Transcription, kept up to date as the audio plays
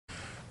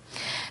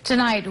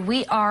Tonight,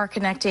 we are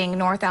connecting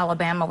North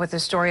Alabama with a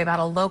story about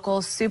a local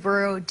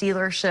Subaru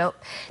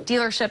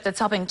dealership that's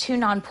helping two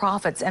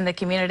nonprofits in the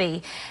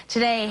community.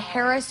 Today,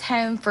 Harris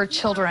Home for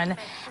Children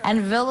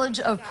and Village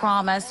of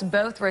Promise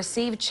both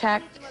received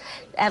checks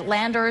at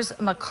Landers,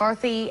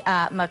 McClarty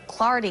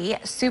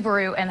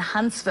Subaru in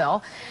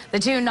Huntsville. The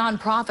two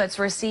nonprofits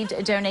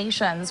received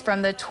donations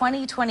from the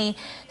 2020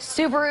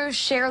 Subaru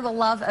Share the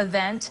Love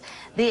event.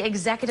 The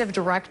executive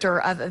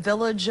director of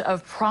Village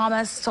of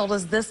Promise told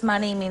us this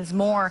money means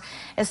more,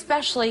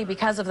 especially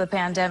because of the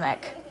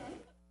pandemic.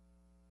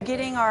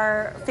 Getting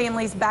our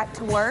families back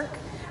to work,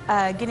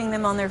 getting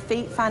them on their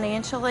feet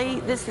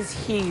financially, this is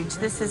huge.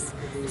 This is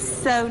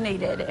so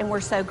needed, and we're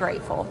so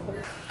grateful.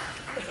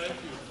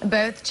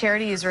 Both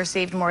charities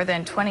received more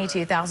than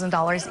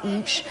 $22,000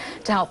 each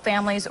to help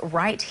families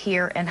right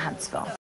here in Huntsville.